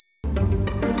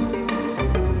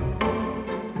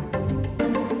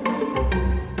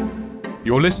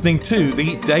You're listening to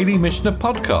the Daily Mishnah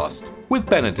Podcast with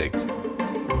Benedict.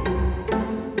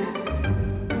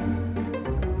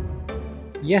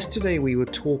 Yesterday we were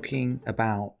talking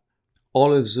about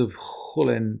olives of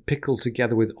chulin pickled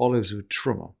together with olives of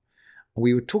Terumot.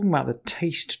 We were talking about the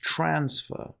taste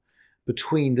transfer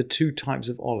between the two types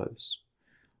of olives.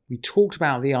 We talked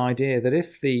about the idea that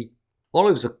if the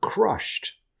olives are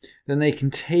crushed, then they can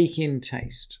take in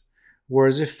taste.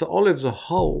 Whereas if the olives are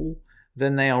whole,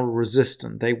 then they are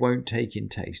resistant. They won't take in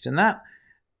taste. And that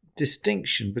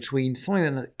distinction between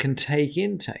something that can take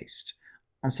in taste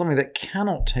and something that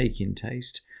cannot take in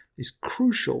taste is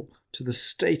crucial to the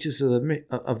status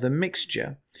of the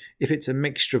mixture if it's a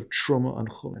mixture of Terumot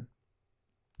and chulin.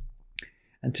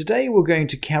 And today we're going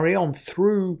to carry on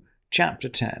through chapter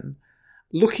 10,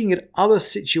 looking at other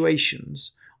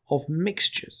situations of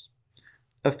mixtures,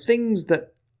 of things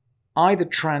that either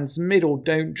transmit or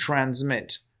don't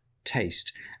transmit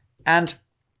taste. But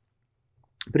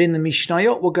in the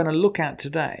Mishnayot we're going to look at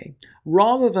today,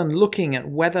 rather than looking at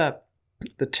whether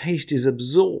the taste is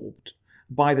absorbed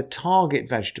by the target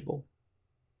vegetable,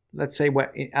 let's say,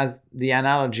 as the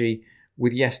analogy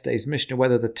with yesterday's Mishnah,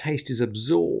 whether the taste is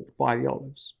absorbed by the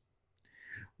olives.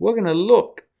 We're going to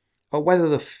look at whether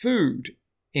the food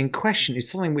in question is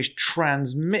something which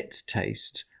transmits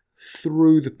taste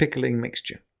through the pickling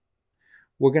mixture.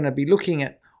 We're going to be looking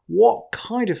at what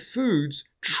kind of foods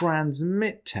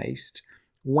transmit taste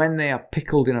when they are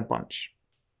pickled in a bunch.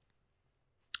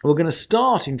 We're going to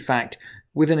start, in fact,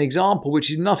 with an example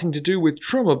which is nothing to do with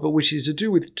Terumot, but which is to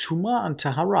do with Tumah and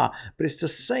Tahara, but it's the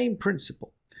same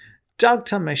principle. Dag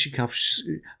tameh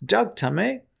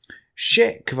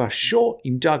shekvasho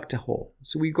im dag tahor.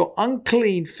 So we've got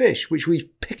unclean fish, which we've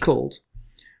pickled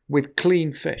with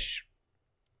clean fish.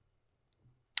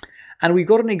 And we've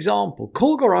got an example.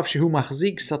 Kol gorav shehu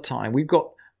machzik satayim. We've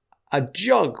got a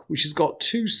jug which has got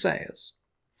 2 seahs.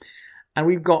 And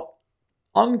we've got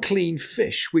unclean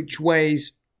fish which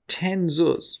weighs 10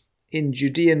 zuz in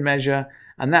Judean measure.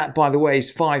 And that, by the way,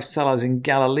 is 5 salas in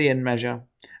Galilean measure.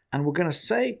 And we're going to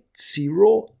say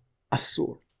tziro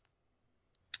asur.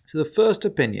 So the first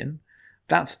opinion,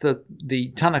 that's the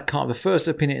Tanakh, the first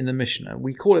opinion in the Mishnah.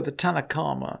 We call it the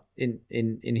Tanakh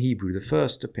in Hebrew, the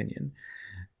first opinion.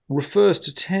 Refers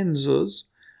to 10 zuz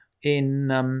in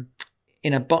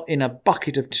a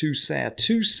bucket of 2 seah.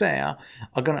 2 seah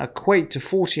are going to equate to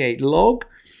 48 log,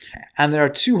 and there are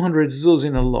 200 zuz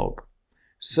in a log.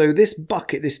 So this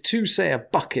bucket, this 2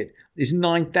 seah bucket, is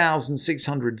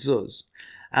 9,600 zuz.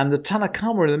 And the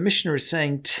Tanakhama in the Mishnah is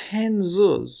saying 10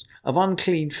 zuz of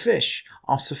unclean fish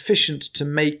are sufficient to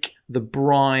make the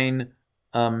brine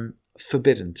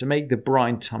forbidden, to make the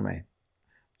brine tameh.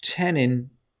 10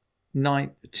 in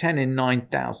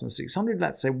 9,600,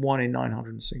 let's say 1 in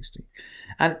 960.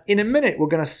 And in a minute, we're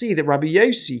going to see that Rabbi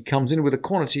Yossi comes in with a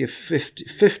quantity of 50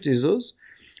 zuz,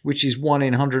 which is 1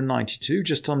 in 192,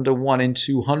 just under 1 in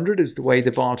 200 is the way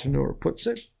the Bartanura puts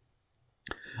it.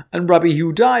 And Rabbi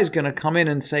Yehuda is going to come in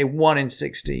and say 1 in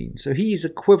 16. So he's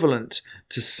equivalent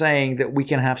to saying that we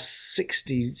can have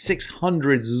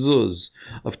 600 zuz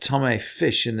of tameh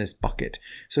fish in this bucket.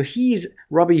 So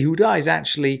Rabbi Yehuda is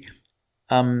actually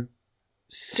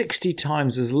 60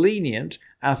 times as lenient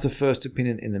as the first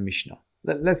opinion in the Mishnah.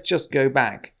 Let's just go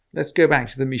back. Let's go back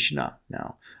to the Mishnah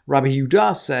now. Rabbi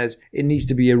Yehuda says it needs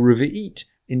to be a revi'it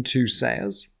in 2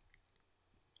 seahs.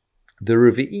 The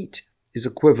revi'it is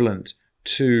equivalent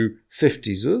to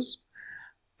 50 zuz.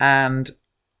 And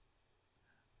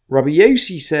Rabbi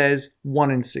Yossi says 1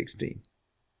 in 16.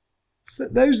 So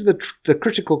those are the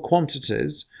critical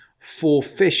quantities for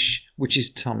fish which is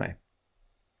tameh.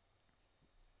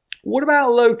 What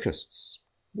about locusts?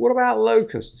 We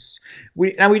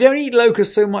don't eat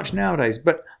locusts so much nowadays,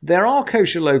 but there are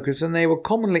kosher locusts, and they were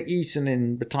commonly eaten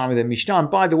in the time of the Mishnah.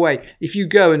 And by the way, if you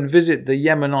go and visit the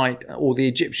Yemenite or the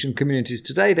Egyptian communities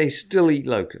today, they still eat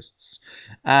locusts.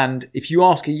 And if you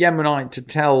ask a Yemenite to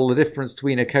tell the difference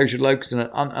between a kosher locust and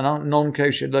a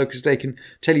non-kosher locust, they can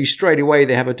tell you straight away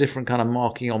they have a different kind of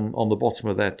marking on the bottom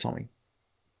of their tummy.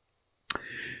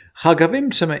 Chagavim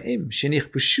tama'im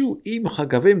shenichbushu im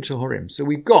chagavim tahorim. So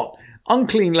we've got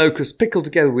unclean locusts pickled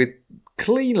together with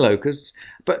clean locusts,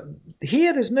 but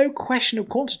here there's no question of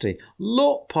quantity.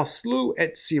 Lo paslu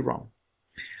et siram.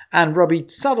 And Rabbi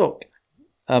Tzadok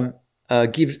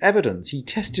gives evidence. He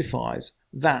testifies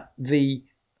that the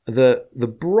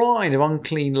brine of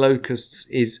unclean locusts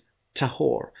is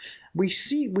tahor.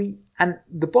 And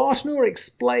the Bartanura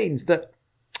explains that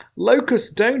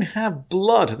locusts don't have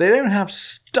blood. They don't have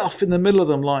stuff in the middle of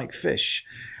them like fish.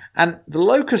 And the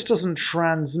locust doesn't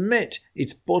transmit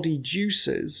its body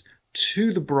juices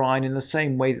to the brine in the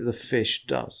same way that the fish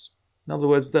does. In other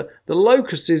words, the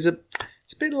locust it's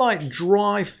a bit like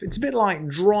dry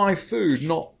food,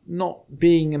 not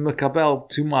being a mekabel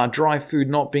tumah, dry food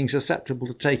not being susceptible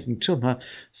to taking tumah.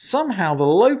 Somehow the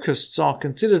locusts are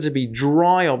considered to be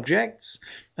dry objects,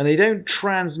 and they don't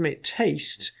transmit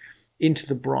taste into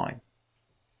the brine.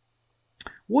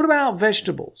 What about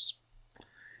vegetables?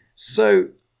 So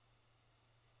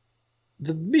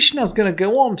the Mishnah is going to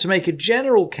go on to make a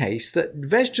general case that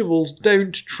vegetables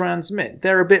don't transmit.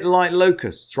 They're a bit like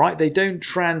locusts, right? They don't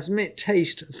transmit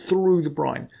taste through the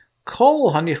brine.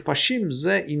 Kol hanichpashim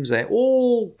ze im ze,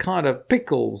 all kind of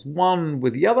pickles, one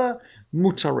with the other,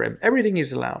 mutarim. Everything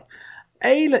is allowed.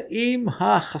 Eila im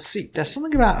ha-chasit. There's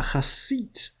something about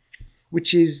chasit,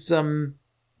 which is, I don't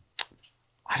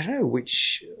know,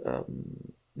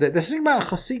 there's something about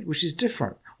chasit which is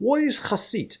different. What is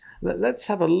chasit? Let's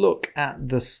have a look at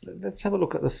this. Let's have a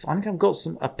look at this. I think I've got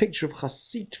a picture of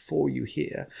chasit for you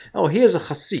here. Oh, here's a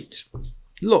chasit.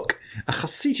 Look, a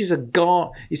chasit is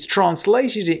is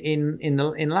translated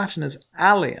in Latin as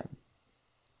allium.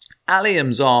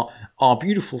 Alliums are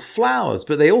beautiful flowers,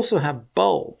 but they also have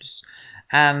bulbs.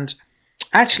 And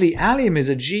actually, allium is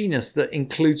a genus that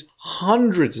includes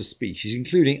hundreds of species,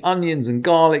 including onions and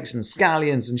garlics and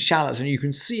scallions and shallots. And you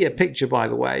can see a picture, by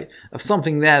the way, of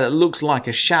something there that looks like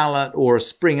a shallot or a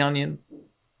spring onion.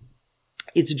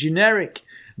 It's a generic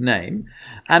name,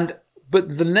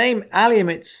 but the name allium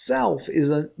itself is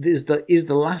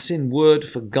the Latin word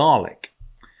for garlic.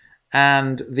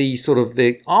 And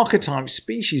the archetype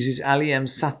species is Allium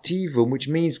sativum, which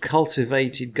means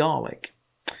cultivated garlic.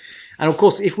 And of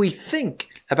course, if we think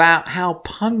about how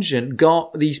pungent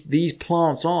these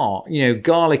plants are,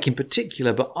 garlic in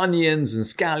particular, but onions and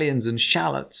scallions and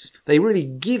shallots, they really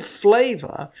give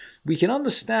flavor. We can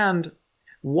understand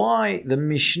why the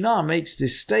Mishnah makes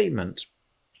this statement.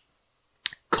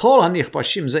 Kol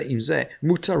hanichpashim ze im ze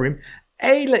mutarim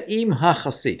eila im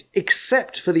hachasit,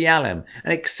 except for the alum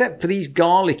and except for these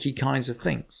garlicky kinds of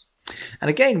things. And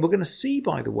again, we're going to see,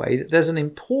 by the way, that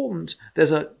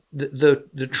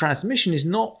the transmission is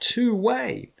not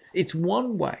two-way, it's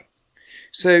one way.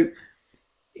 So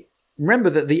remember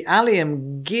that the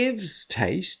allium gives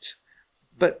taste,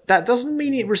 but that doesn't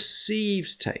mean it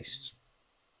receives taste.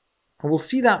 And we'll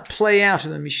see that play out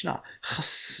in the Mishnah.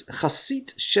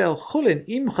 Chasit shel chulin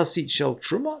im chasit shel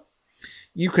truma.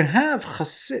 You can have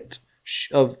chasit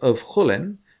of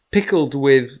chulin pickled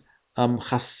with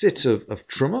chasit of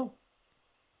truma,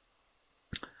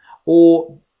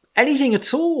 or anything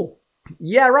at all.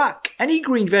 Yarak, any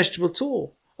green vegetable at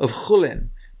all of chulin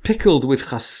pickled with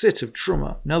chasit of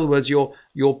truma. In other words, you're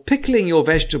pickling your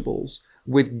vegetables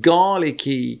with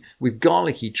garlicky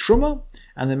truma,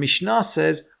 and the Mishnah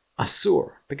says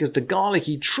asur, because the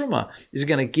garlicky truma is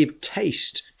going to give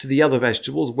taste to the other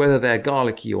vegetables, whether they're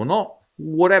garlicky or not,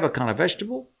 whatever kind of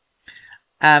vegetable,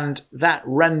 and that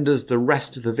renders the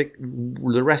rest of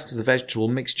the vegetable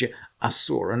mixture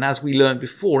asur. And as we learned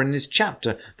before in this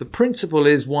chapter, the principle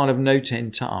is one of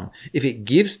noten tam. If it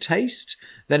gives taste,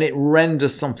 then it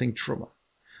renders something truma.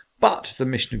 But the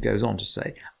Mishnah goes on to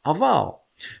say, aval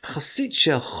chasit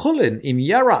shel chulin im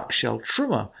yarak shel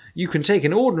truma. You can take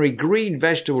an ordinary green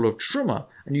vegetable of truma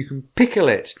and you can pickle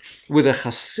it with a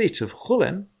chasit of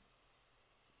chulin,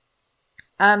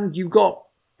 and you've got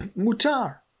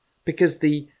mutar, because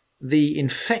the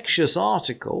infectious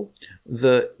article,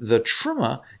 the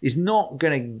truma, is not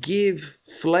going to give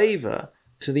flavor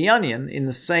to the onion in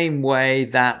the same way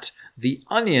that the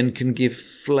onion can give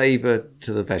flavor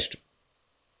to the vegetable.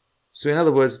 So in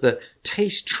other words, the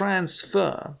taste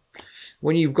transfer,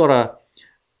 when you've got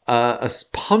a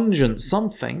pungent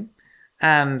something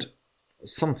and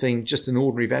something just an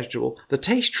ordinary vegetable, the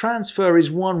taste transfer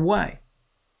is one way.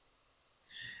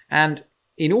 And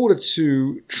in order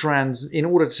to turn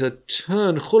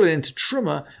chulin into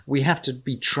truma, we have to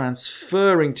be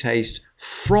transferring taste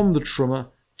from the truma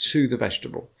to the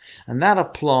vegetable. And that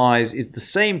the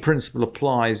same principle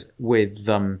applies with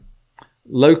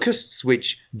locusts,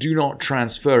 which do not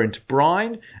transfer into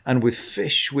brine, and with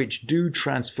fish, which do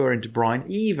transfer into brine,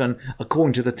 even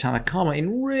according to the Tanakama,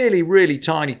 in really, really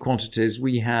tiny quantities.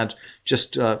 We had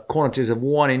just quantities of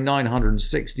 1 in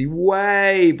 960,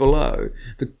 way below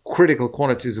the critical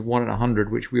quantities of 1 in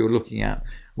 100, which we were looking at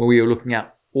when we were looking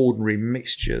at ordinary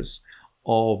mixtures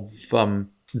of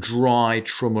dry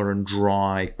truma and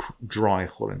dry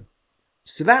chulin.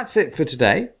 So that's it for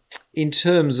today in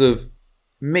terms of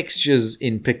mixtures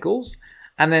in pickles,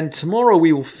 and then tomorrow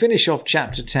we will finish off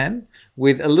chapter 10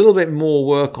 with a little bit more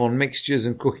work on mixtures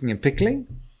and cooking and pickling,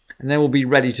 and then we'll be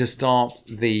ready to start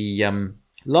the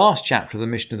last chapter of the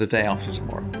Mishnah the day after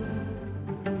tomorrow.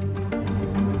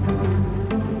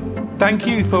 Thank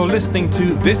you for listening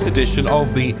to this edition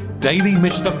of the Daily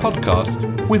Mishnah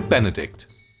Podcast with Benedict.